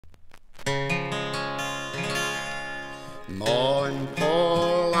Ma and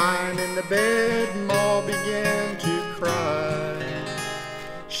Pa lying in the bed, Ma began to cry.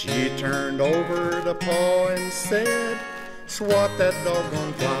 She turned over to Pa and said, "Swat that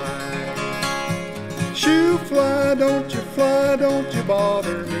doggone fly. Shoo, fly, don't you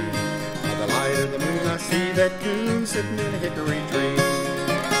bother me. By the light of the moon I see that coon sitting in a hickory tree."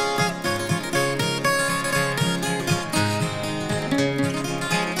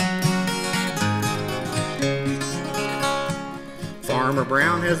 Farmer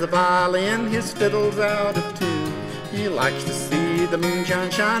Brown has a violin, his fiddle's out of tune. He likes to see the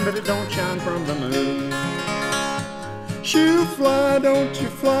moonshine shine, but it don't shine from the moon. Shoo, fly, don't you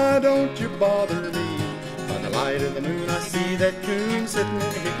bother me. By the light of the moon I see that coon sitting in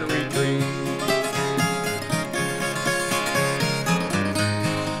a hickory tree.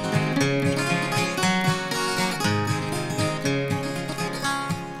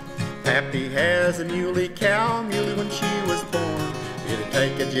 Pappy has a muley cow, muley when she was born. It'd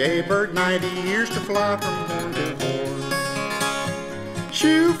take a jaybird 90 years to fly from horn to horn.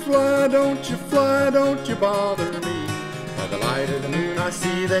 Shoo, fly, don't you bother me. By the light of the moon I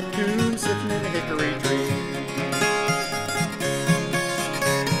see that coon sitting in a hickory tree.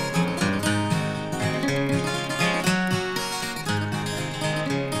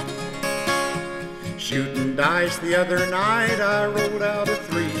 Shooting dice the other night, I rolled out a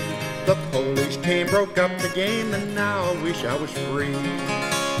 3. The police came, broke up the game, and now I wish I was free.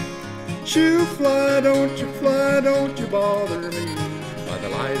 Shoo, fly, don't you bother me. By the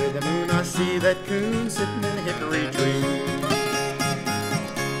light of the moon I see that coon sitting in a hickory tree.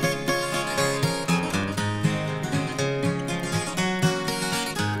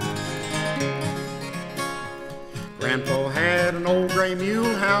 Grandpa had an old gray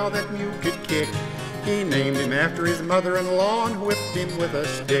mule, how that mule could kick. He named him after his mother-in-law and whipped him with a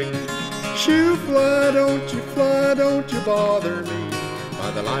stick. Shoo, fly, don't you bother me. By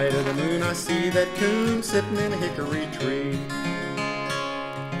the light of the moon I see that coon sitting in a hickory tree.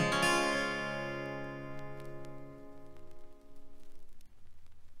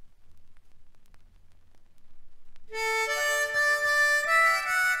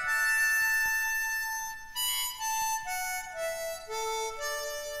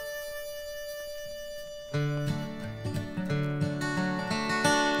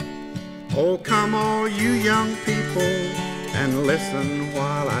 Oh, come all you young people and listen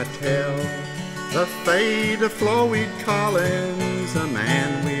while I tell the fate of Floyd Collins, a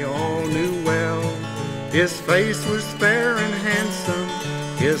man we all knew well. His face was fair and handsome,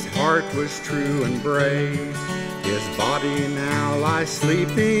 his heart was true and brave. His body now lies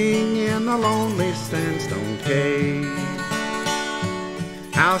sleeping in a lonely sandstone cave.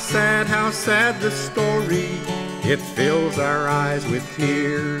 How sad the story, it fills our eyes with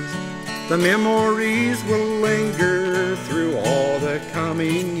tears. The memories will linger through all the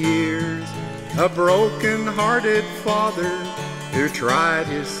coming years. A broken-hearted father who tried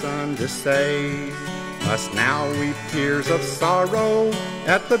his son to save must now weep tears of sorrow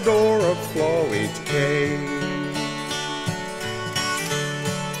at the door of Floyd's cave.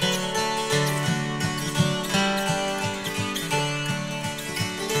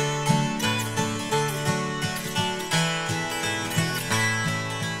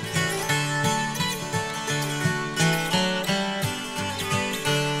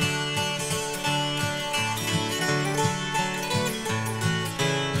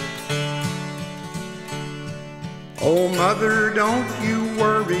 Oh, mother, don't you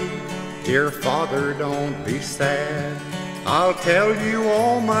worry, dear father, don't be sad. I'll tell you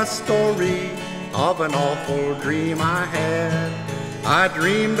all my story of an awful dream I had. I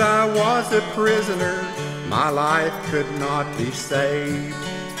dreamed I was a prisoner, my life could not be saved.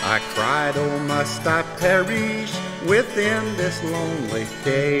 I cried, oh, must I perish within this lonely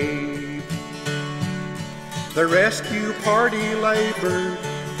cave. The rescue party labored,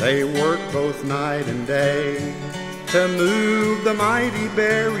 they worked both night and day to move the mighty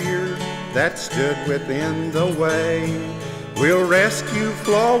barrier that stood within the way. We'll rescue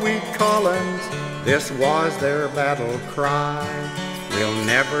Floyd Collins, this was their battle cry. We'll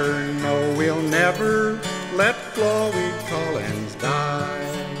never, no, we'll never let Floyd Collins die.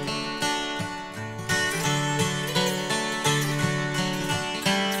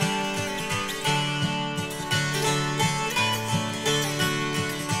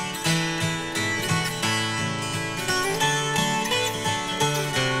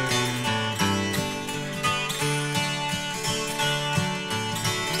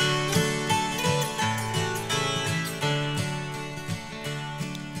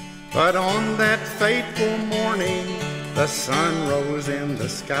 But on that fateful morning, the sun rose in the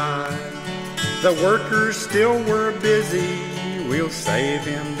sky. The workers still were busy, we'll save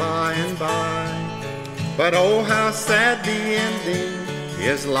him by and by. But oh, how sad the ending,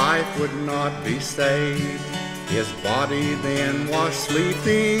 his life would not be saved. His body then was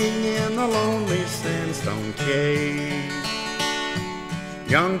sleeping in a lonely sandstone cave.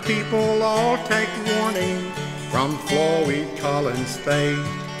 Young people all take warning from Floyd Collins' fate,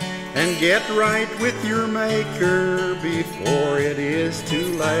 and get right with your Maker before it is too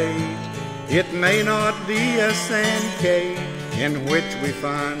late. It may not be a sand cave in which we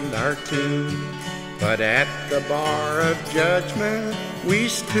find our tomb, but at the bar of judgment we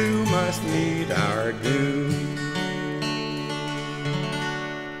too must meet our doom.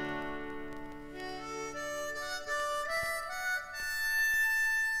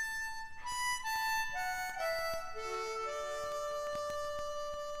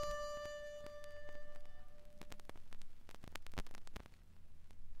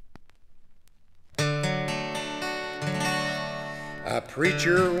 A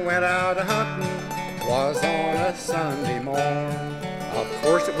preacher went out a-hunting, was on a Sunday morn. Of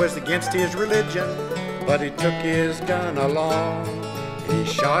course it was against his religion, but he took his gun along. He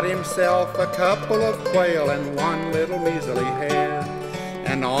shot himself a couple of quail and one little measly hare,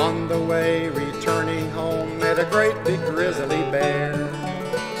 and on the way returning home met a great big grizzly bear.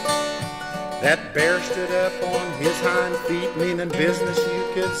 That bear stood up on his hind feet, meaning business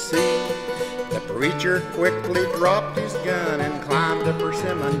you could see. The preacher quickly dropped his gun and climbed a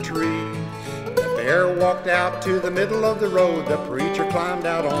persimmon tree. The bear walked out to the middle of the road. The preacher climbed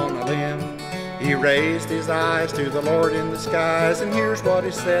out on a limb. He raised his eyes to the Lord in the skies, and here's what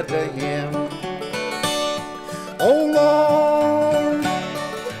he said to him. Oh Lord,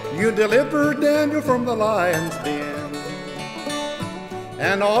 you delivered Daniel from the lion's den,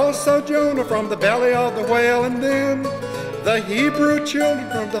 and also Jonah from the belly of the whale, and then the Hebrew children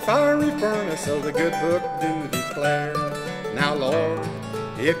from the fiery furnace, so the good book do declare. Now, Lord,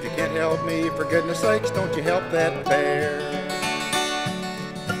 if you can't help me, for goodness sakes, don't you help that bear.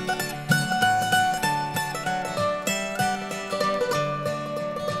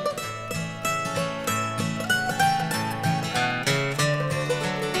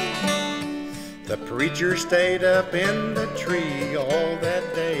 The preacher stayed up in the tree all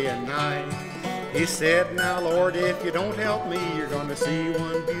that day and night. He said, now Lord, if you don't help me, you're gonna see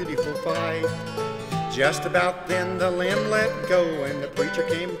one beautiful fight. Just about then the limb let go and the preacher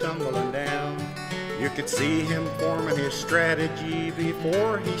came tumbling down. You could see him forming his strategy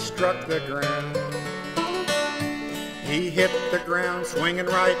before he struck the ground. He hit the ground swinging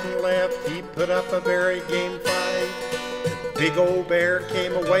right and left. He put up a very game fight. The big old bear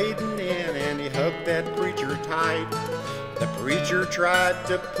came a-wading in and he hugged that preacher tight. The preacher tried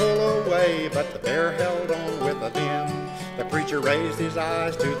to pull away, but the bear held on with a vim. The preacher raised his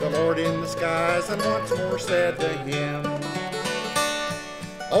eyes to the Lord in the skies and once more said to him,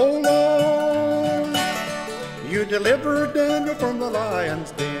 oh Lord, you delivered Daniel from the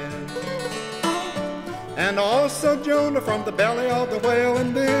lion's den, and also Jonah from the belly of the whale,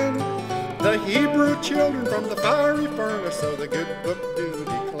 and then the Hebrew children from the fiery furnace, so the good book do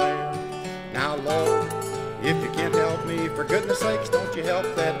declare. Now Lord, if you can't help me, for goodness sakes, don't you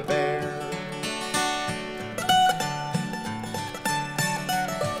help that bear.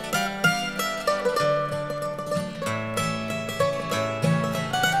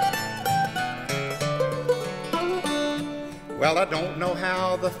 Well, I don't know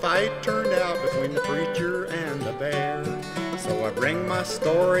how the fight turned out between the preacher and the bear, so I bring my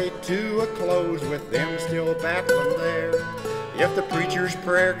story to a close with them still battling there. If the preacher's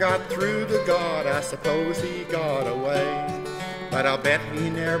prayer got through to God, I suppose he got away, but I'll bet he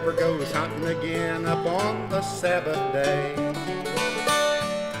never goes hunting again up on the Sabbath day.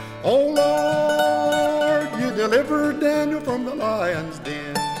 Oh Lord, you delivered Daniel from the lion's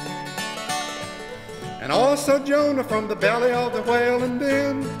den, and also Jonah from the belly of the whale, and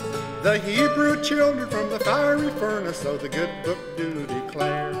then the Hebrew children from the fiery furnace, so the good book do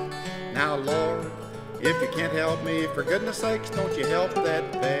declare. Now Lord, if you can't help me, for goodness sakes, don't you help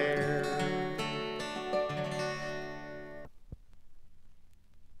that bear.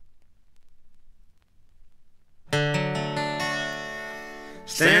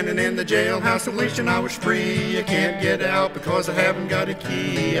 Standing in the jailhouse of Lynch and I was free. You can't get out because I haven't got a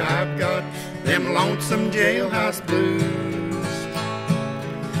key. I've got them lonesome jailhouse blues,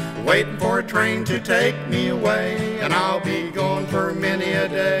 waiting for a train to take me away, and I'll be gone for many a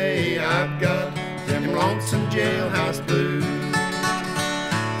day. I've got them lonesome jailhouse blues.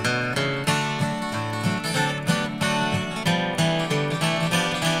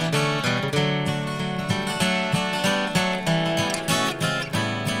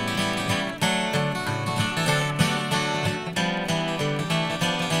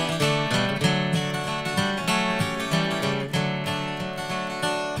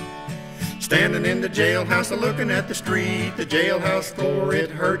 Standing in the jailhouse, looking at the street, the jailhouse floor, it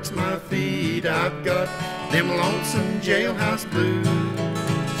hurts my feet. I've got them lonesome jailhouse blues.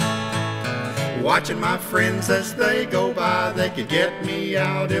 Watching my friends as they go by, they could get me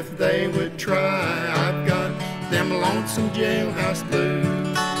out if they would try. I've got them lonesome jailhouse blues.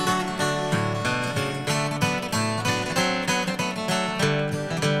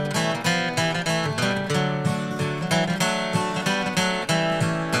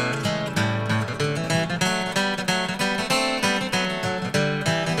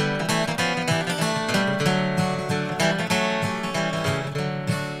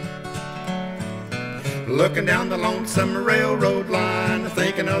 Looking down the lonesome railroad line,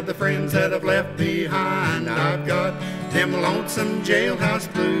 thinking of the friends that I've left behind. I've got them lonesome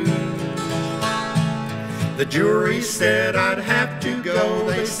jailhouse blues. The jury said I'd have to go,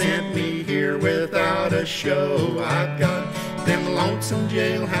 they sent me here without a show. I've got them lonesome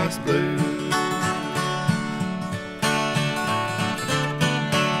jailhouse blues.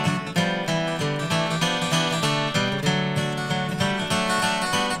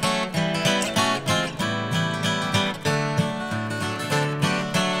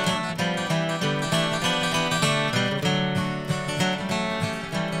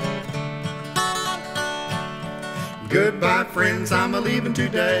 Goodbye, friends, I'm a-leaving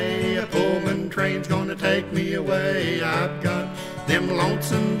today. A Pullman train's gonna take me away. I've got them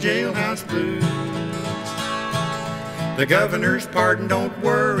lonesome jailhouse blues. The governor's pardon don't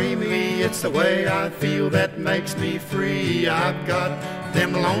worry me. It's the way I feel that makes me free. I've got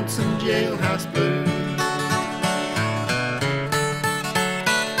them lonesome jailhouse blues.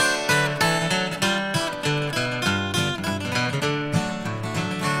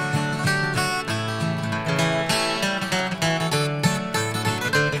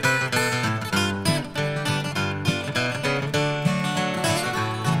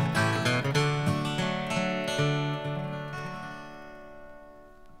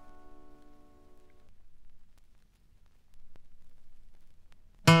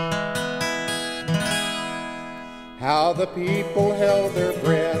 How the people held their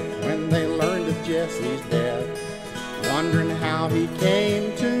breath when they learned of Jesse's death, wondering how he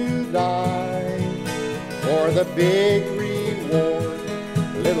came to die. For the big reward,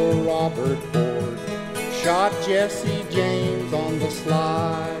 little Robert Ford shot Jesse James on the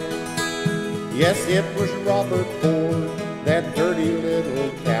sly. Yes, it was Robert Ford, that dirty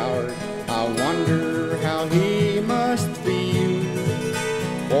little coward. I wonder how he must feel.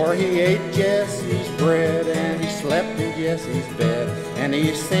 For he ate Jesse's bread and he slept in Jesse's bed, and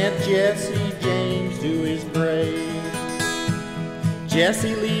he sent Jesse James to his grave.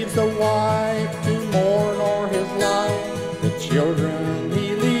 Jesse leaves a wife to mourn o'er his life. The children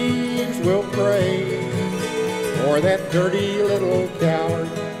he leaves will pray for that dirty little coward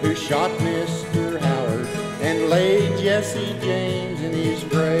who shot Mr. Howard and laid Jesse James in his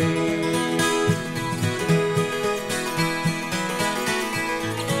grave.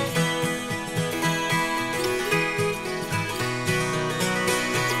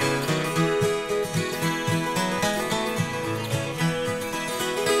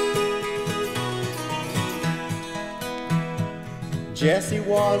 Jesse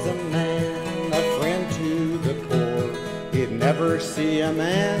was a man, a friend to the poor. He'd never see a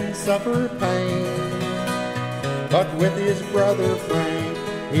man suffer pain. But with his brother Frank,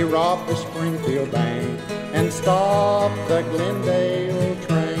 he robbed the Springfield Bank and stopped the Glendale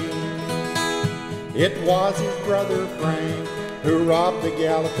train. It was his brother Frank who robbed the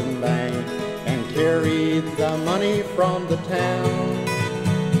Gallatin Bank and carried the money from the town.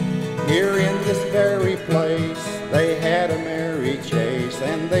 Here in this very place they had a merry chase,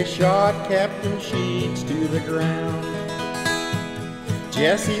 and they shot Captain Sheets to the ground.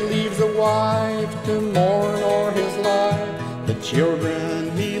 Jesse leaves a wife to mourn o'er his life. The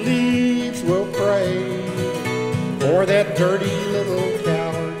children he leaves will pray for that dirty little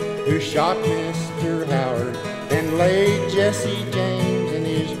coward who shot Mr. Howard and laid Jesse James in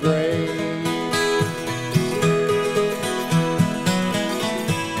his grave.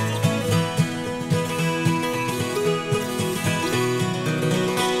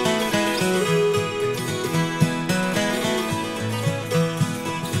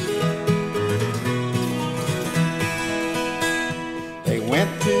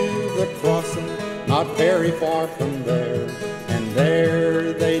 Not very far from there, and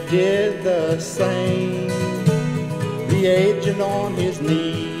there they did the same. The agent on his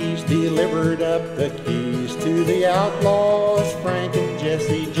knees delivered up the keys to the outlaws Frank and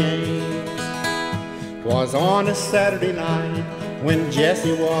Jesse James. 'Twas on a Saturday night when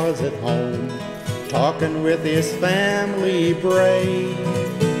Jesse was at home, talking with his family brave.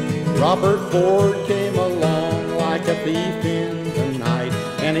 Robert Ford came along like a thief in the night,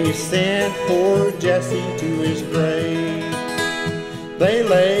 and he sent poor Jesse to his grave. They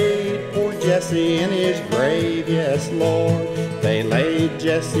laid poor Jesse in his grave, yes, Lord. They laid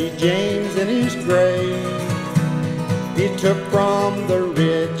Jesse James in his grave. He took from the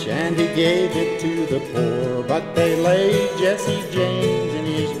rich and he gave it to the poor, but they laid Jesse James in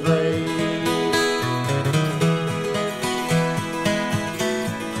his grave.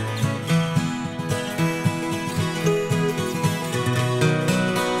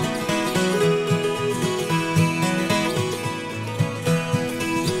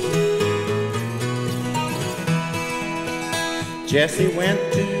 Jesse went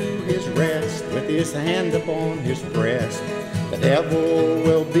to his rest with his hand upon his breast. The devil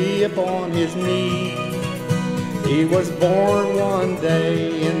will be upon his knee. He was born one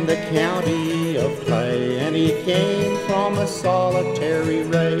day in the county of Clay, and he came from a solitary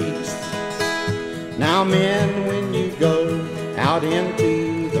race. Now men, when you go out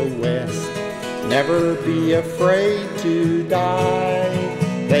into the west, never be afraid to die.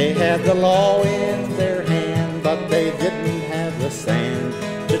 They had the law in their hand, but they didn't have the sand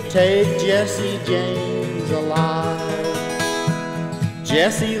to take Jesse James alive.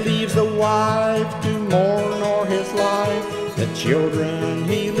 Jesse leaves a wife to mourn o'er his life. The children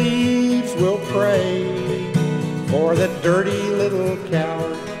he leaves will pray for the dirty little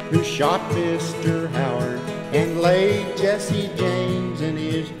coward who shot Mr. Howard and laid Jesse James in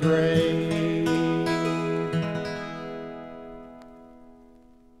his grave.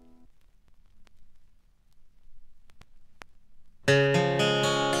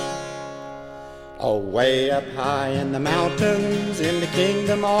 Away up high in the mountains, in the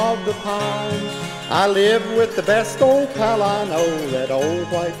kingdom of the pines, I live with the best old pal I know, that old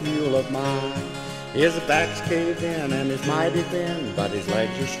white mule of mine. His back's caved in and he's mighty thin, but his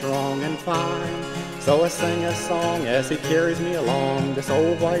legs are strong and fine. So I sing a song as he carries me along, this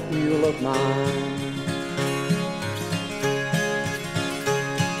old white mule of mine.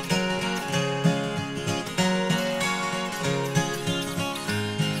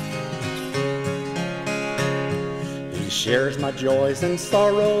 He shares my joys and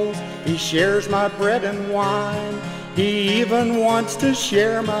sorrows, he shares my bread and wine. He even wants to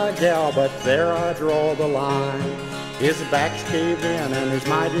share my gal, but there I draw the line. His back's caved in and he's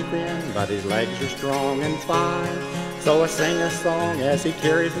mighty thin, but his legs are strong and fine. So I sing a song as he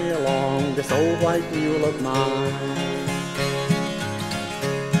carries me along, this old white mule of mine.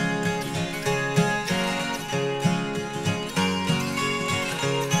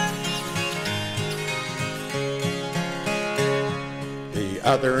 The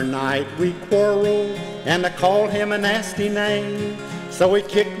other night we quarreled, and I called him a nasty name. So he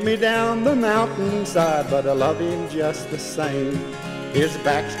kicked me down the mountainside, but I love him just the same. His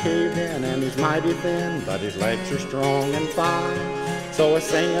back's caved in and he's mighty thin, but his legs are strong and fine. So I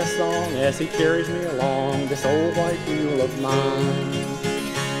sing a song as he carries me along, this old white mule of mine.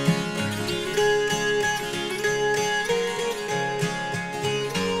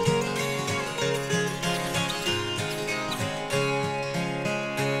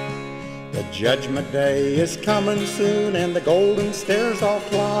 Judgment Day is coming soon, and the golden stairs I'll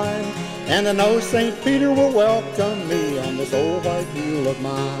climb, and I know St. Peter will welcome me on this old white mule of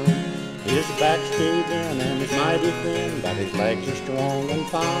mine. His back's caved in and he's mighty thin, but his legs are strong and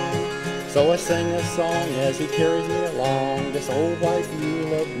fine. So I sing a song as he carries me along, this old white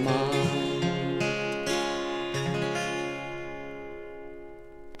mule of mine.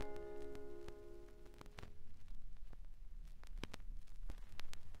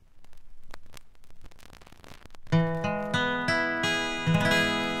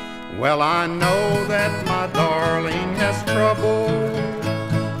 Well, I know that my darling has trouble.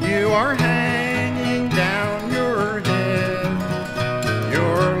 You are hanging down your head.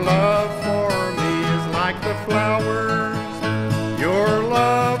 Your love for me is like the flowers. Your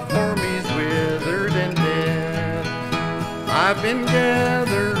love for me is withered and dead. I've been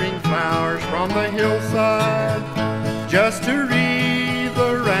gathering flowers from the hillside just to wreath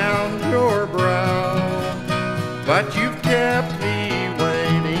around your brow. But you've kept me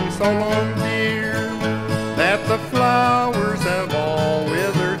so long, dear, that the flowers have all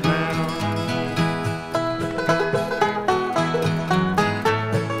withered now.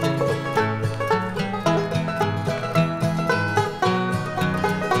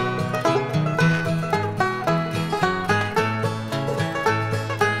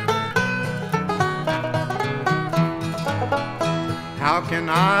 How can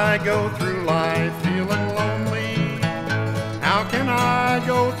I go through life feeling lonely? How can I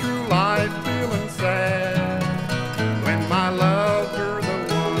go through life feeling sad when my lover,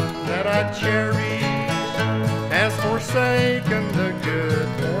 the one like cherries, has forsaken the good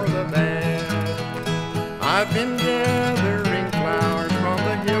for the bad. I've been gathering flowers from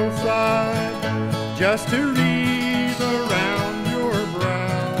the hillside just to wreathe around your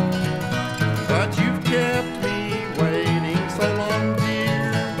brow, but you've kept me waiting so long,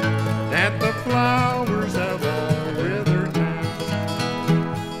 dear, that the flowers have all withered now.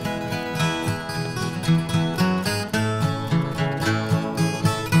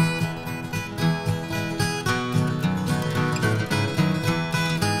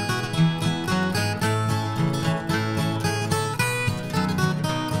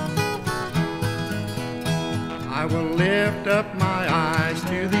 I will lift up my eyes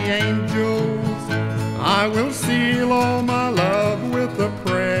to the angels, I will seal all my love with a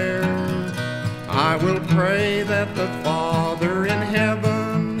prayer. I will pray that the Father in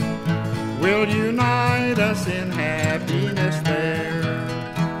heaven will unite us in happiness there.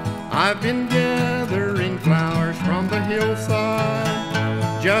 I've been gathering flowers from the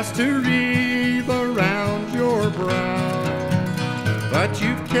hillside just to wreathe around your brow, but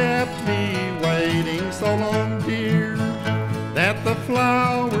you've kept me waiting so long, dear, that the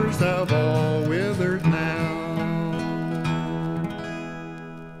flowers have all withered now.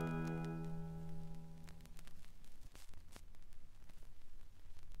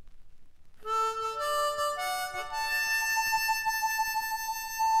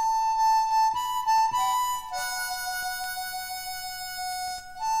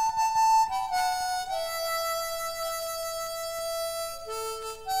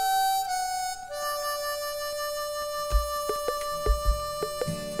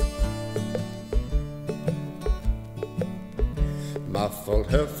 Muffled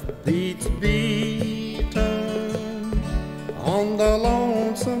hoofbeats beaten on the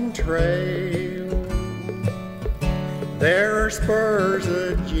lonesome trail. There are spurs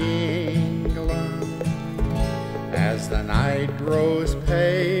a-jingling as the night grows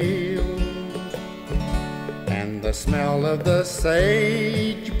pale, and the smell of the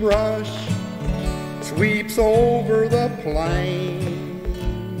sagebrush sweeps over the plain.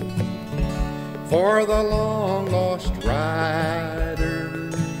 For the long-lost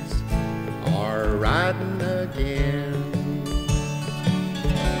riders are riding again.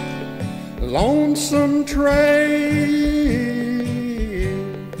 Lonesome Trail,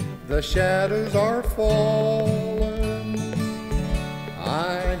 the shadows are falling.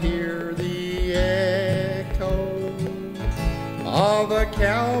 I hear the echo of a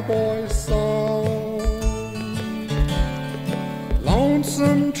cowboy's song.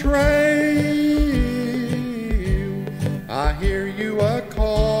 Lonesome Trail, I hear you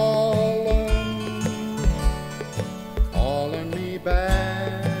calling me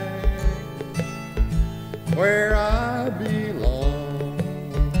back where I belong.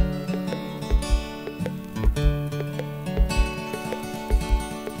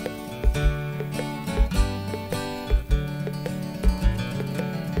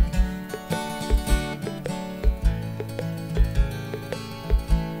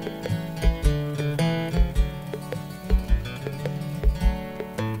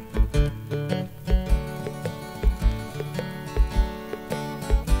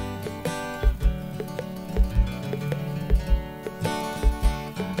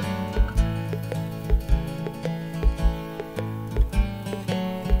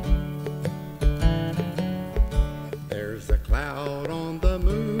 Cloud on the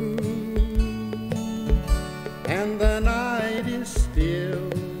moon, and the night is still.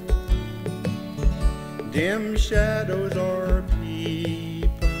 Dim shadows are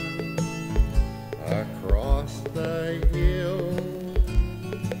peeping across the hill.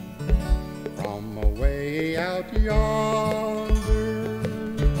 From away out yonder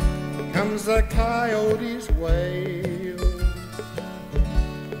comes the coyote's wail.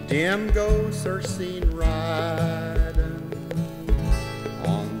 Dim ghosts are seen riding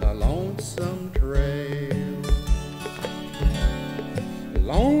Lonesome Trail.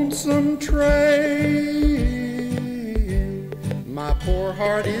 Lonesome Trail, my poor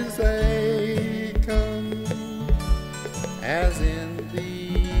heart is aching as in the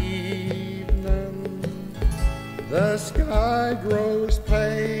evening the sky grows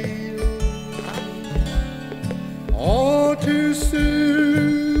pale. All too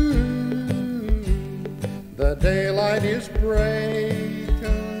soon the daylight is breaking.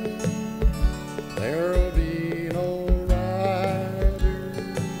 There'll be no riders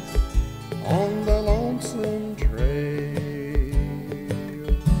on the Lonesome Trail.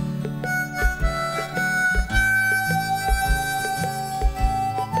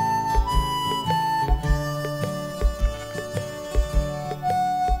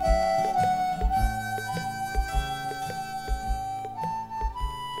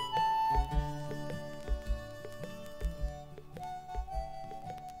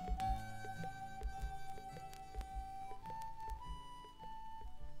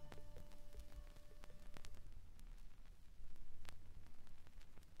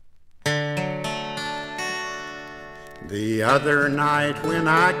 The other night when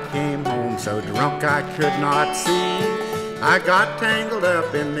I came home so drunk I could not see, I got tangled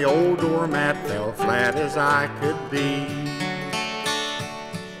up in the old doormat, fell flat as I could be.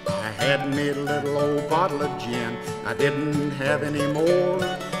 I had me a little old bottle of gin, I didn't have any more.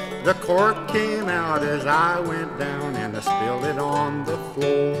 The cork came out as I went down and I spilled it on the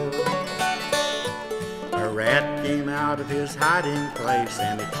floor. A rat came out of his hiding place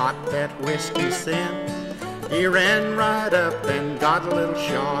and he caught that whiskey scent. He ran right up and got a little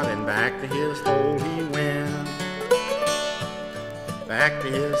shot and back to his hole he went. Back to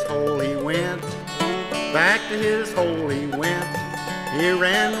his hole he went. Back to his hole he went. He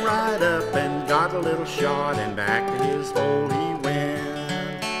ran right up and got a little shot and back to his hole he went.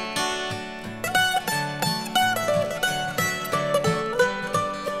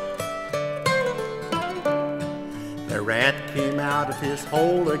 The rat came out of his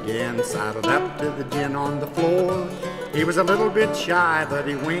hole again, sidled up to the gin on the floor. He was a little bit shy, but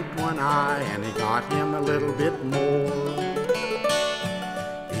he winked one eye and he got him a little bit more.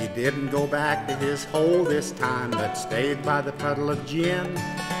 He didn't go back to his hole this time, but stayed by the puddle of gin.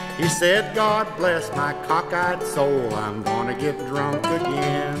 He said, God bless my cockeyed soul, I'm gonna get drunk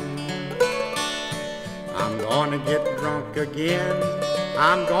again. I'm gonna get drunk again.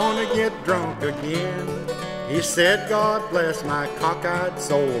 I'm gonna get drunk again. He said, God bless my cockeyed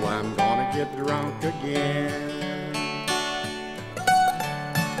soul, I'm gonna get drunk again.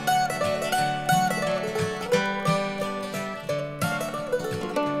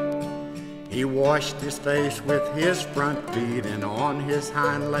 He washed his face with his front feet and on his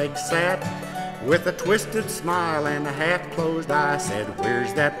hind legs sat. With a twisted smile and a half-closed eye said,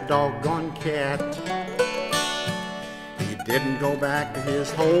 where's that doggone cat? He didn't go back to his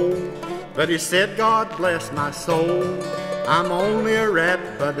hole, but he said, God bless my soul. I'm only a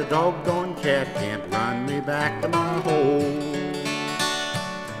rat, but a doggone cat can't run me back to my hole.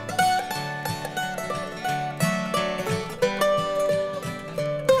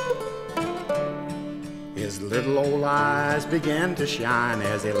 His little old eyes began to shine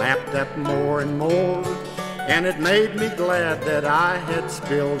as he lapped up more and more, and it made me glad that I had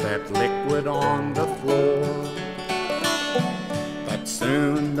spilled that liquid on the floor. But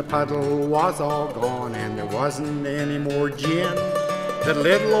soon the puddle was all gone and there wasn't any more gin. The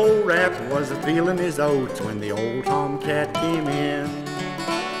little old rat was a-feeling his oats when the old tomcat came in.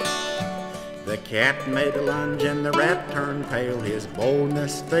 The cat made a lunge and the rat turned pale, his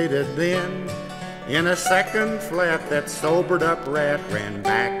boldness faded then. In a second flat, that sobered up rat ran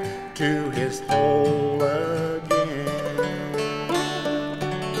back to his hole again.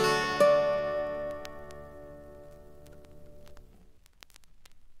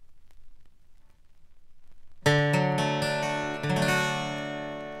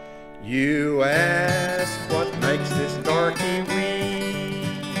 You ask what makes this darky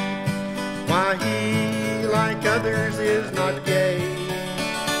weep, why he, like others, is not gay.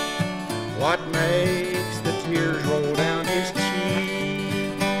 What makes the tears roll down his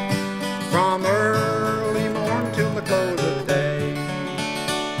cheek from early morn till the close of day?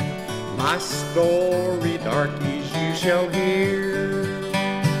 My story, darkies, you shall hear,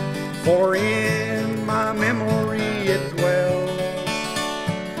 for in my memory it dwells.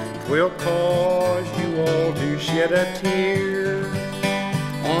 'Twill cause you all to shed a tear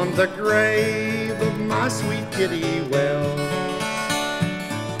on the grave of my sweet Kitty Wells.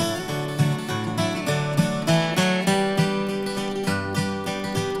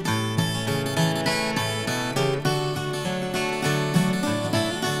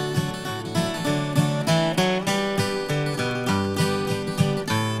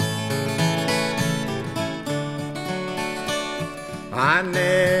 I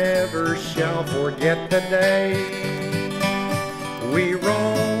never shall forget the day we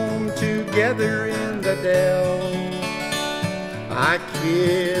roamed together in the dell. I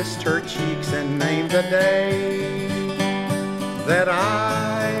kissed her cheeks and named the day that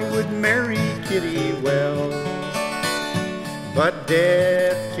I would marry Kitty Wells. But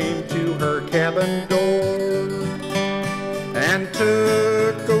death came to her cabin door and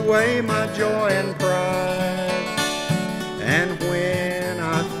took away my joy and pride. And when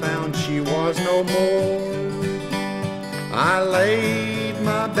I found she was no more, I laid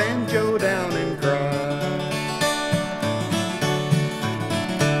my banjo down and cried.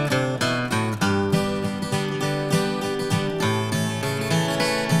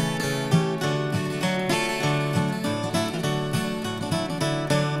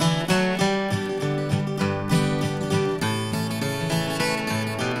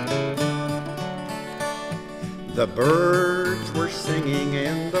 The birds were singing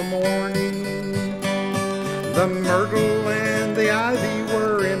in the morning, The myrtle and the ivy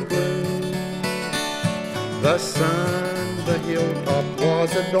were in bloom. The sun the hilltop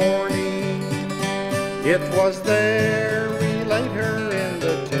was adorning. It was there we laid her in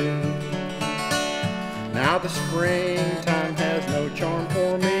the tomb. Now the springtime has no charm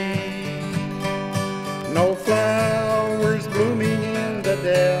for me. No flowers blooming in the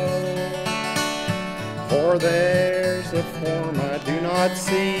dell. For there's a form I do not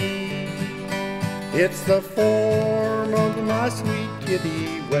see. It's the form of my sweet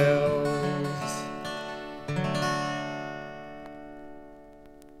Kitty Wells.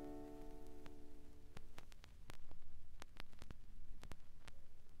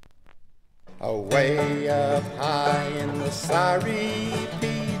 Away up high in the Siree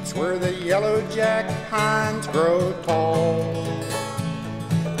Peaks, where the yellow jack pines grow tall,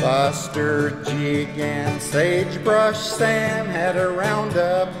 Buster, Jig, and Sagebrush Sam had a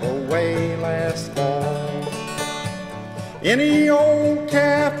roundup away last fall. Any old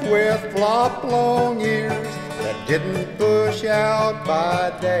calf with flop long ears that didn't push out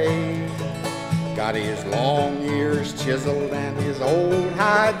by day got his long ears chiseled and his old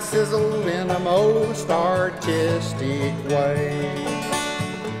hide sizzled in a most artistic way.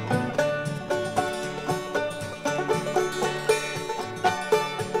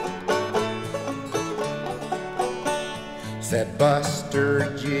 Said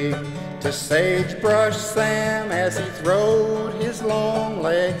Buster Jig to Sagebrush Sam as he throwed his long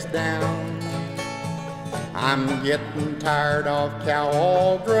legs down, I'm getting tired of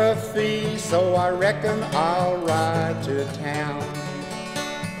cowography, so I reckon I'll ride to town.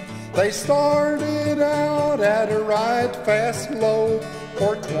 They started out at a right fast lope,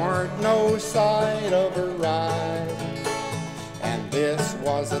 for 'twarn't no sight of a ride. And this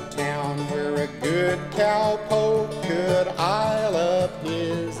was a town where a good cowpoke could isle up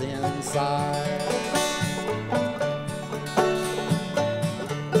his inside.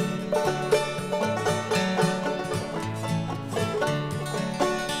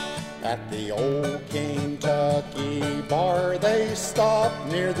 At the old Kentucky bar they stopped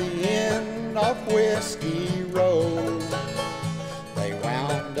near the end of Whiskey Road. They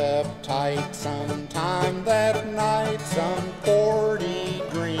wound up tight sometime that night, some 40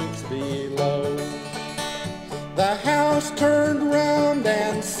 drinks below. The house turned round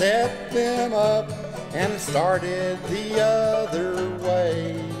and set them up and started the other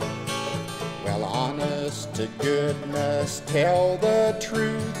way. Well, honest to goodness, tell the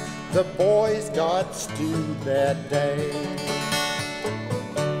truth, the boys got stewed that day.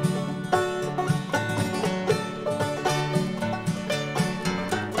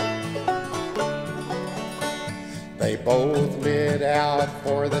 They both lit out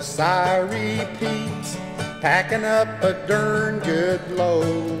for the Siree Peaks, packing up a darn good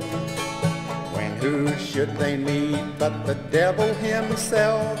load. When who should they meet but the devil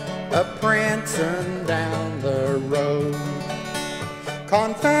himself, a-prancing down the road.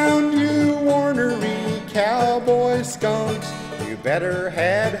 Confound you ornery cowboy skunks, you better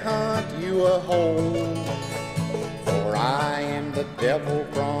headhunt you a hole. For I am the devil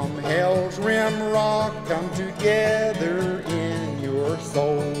from hell's rim rock, come together in your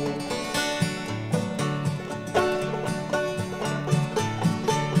soul.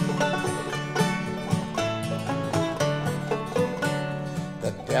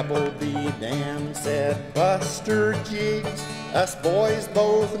 The devil be damned, said Buster Jiggs, us boys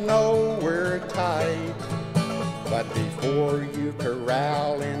both know we're tight. But before you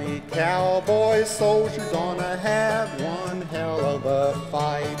corral any cowboy soldier, gonna have one hell of a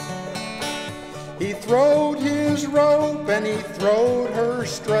fight. He throwed his rope and he throwed her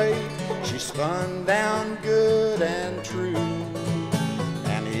straight. She spun down good and true.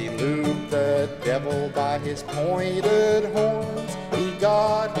 And he looped the devil by his pointed horns. He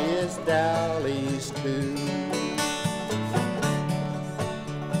got his dallies too.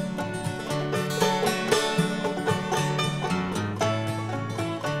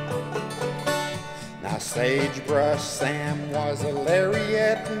 Sagebrush Sam was a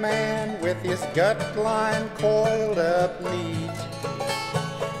lariat man with his gut line coiled up neat.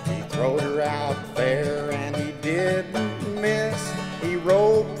 He throwed her out fair and he didn't miss. He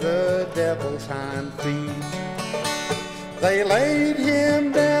roped the devil's hind feet. They laid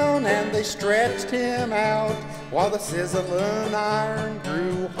him down and they stretched him out while the sizzling iron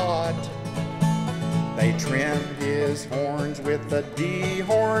grew hot. They trimmed his horns with a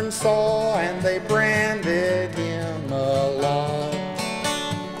dehorn saw and they branded him a lot.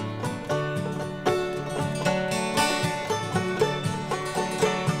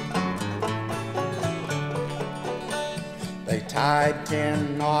 They tied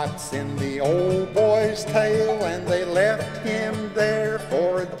 10 knots in the old boy's tail, and they left him there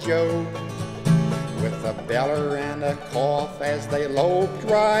for a joke. With a beller and a cough as they loped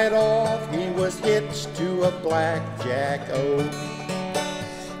right off, he was hitched to a blackjack oak.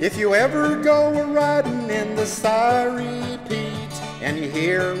 If you ever go a-riding in the Syree Peaks and you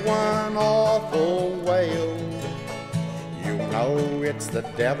hear one awful wail, you know it's the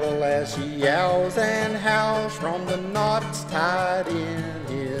devil as he yowls and howls from the knots tied in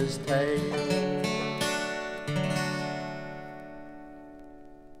his tail.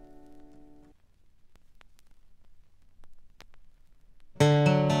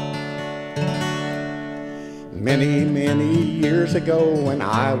 Many, many years ago when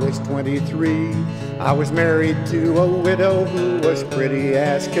I was 23, I was married to a widow who was pretty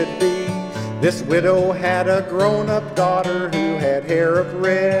as could be. This widow had a grown-up daughter who had hair of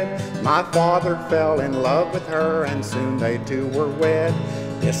red. My father fell in love with her and soon they two were wed.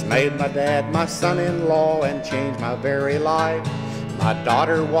 This made my dad my son-in-law and changed my very life. My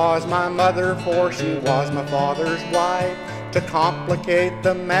daughter was my mother, for she was my father's wife. To complicate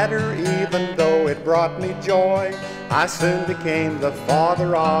the matter, even though it brought me joy, I soon became the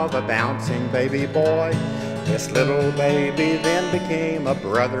father of a bouncing baby boy. This little baby then became a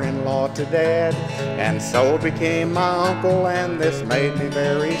brother-in-law to Dad, and so became my uncle, and this made me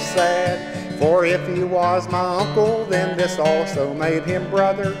very sad. For if he was my uncle, then this also made him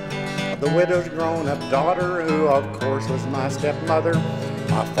brother of the widow's grown-up daughter, who of course was my stepmother.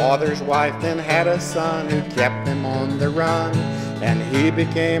 My father's wife then had a son who kept him on the run, and he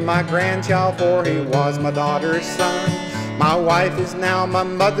became my grandchild, for he was my daughter's son. My wife is now my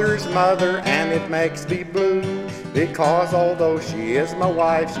mother's mother, and it makes me blue, because although she is my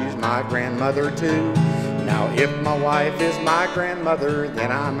wife, she's my grandmother too. Now if my wife is my grandmother,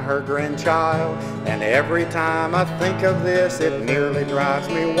 then I'm her grandchild, and every time I think of this, it nearly drives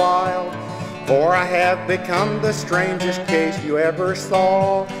me wild. For I have become the strangest case you ever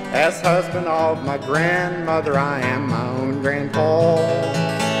saw. As husband of my grandmother, I am my own grandpa.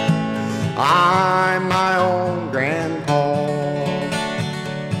 I'm my own grandpa.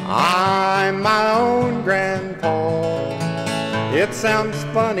 I'm my own grandpa. It sounds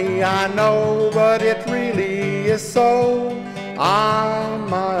funny, I know, but it really is so. I'm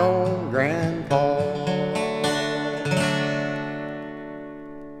my own grandpa.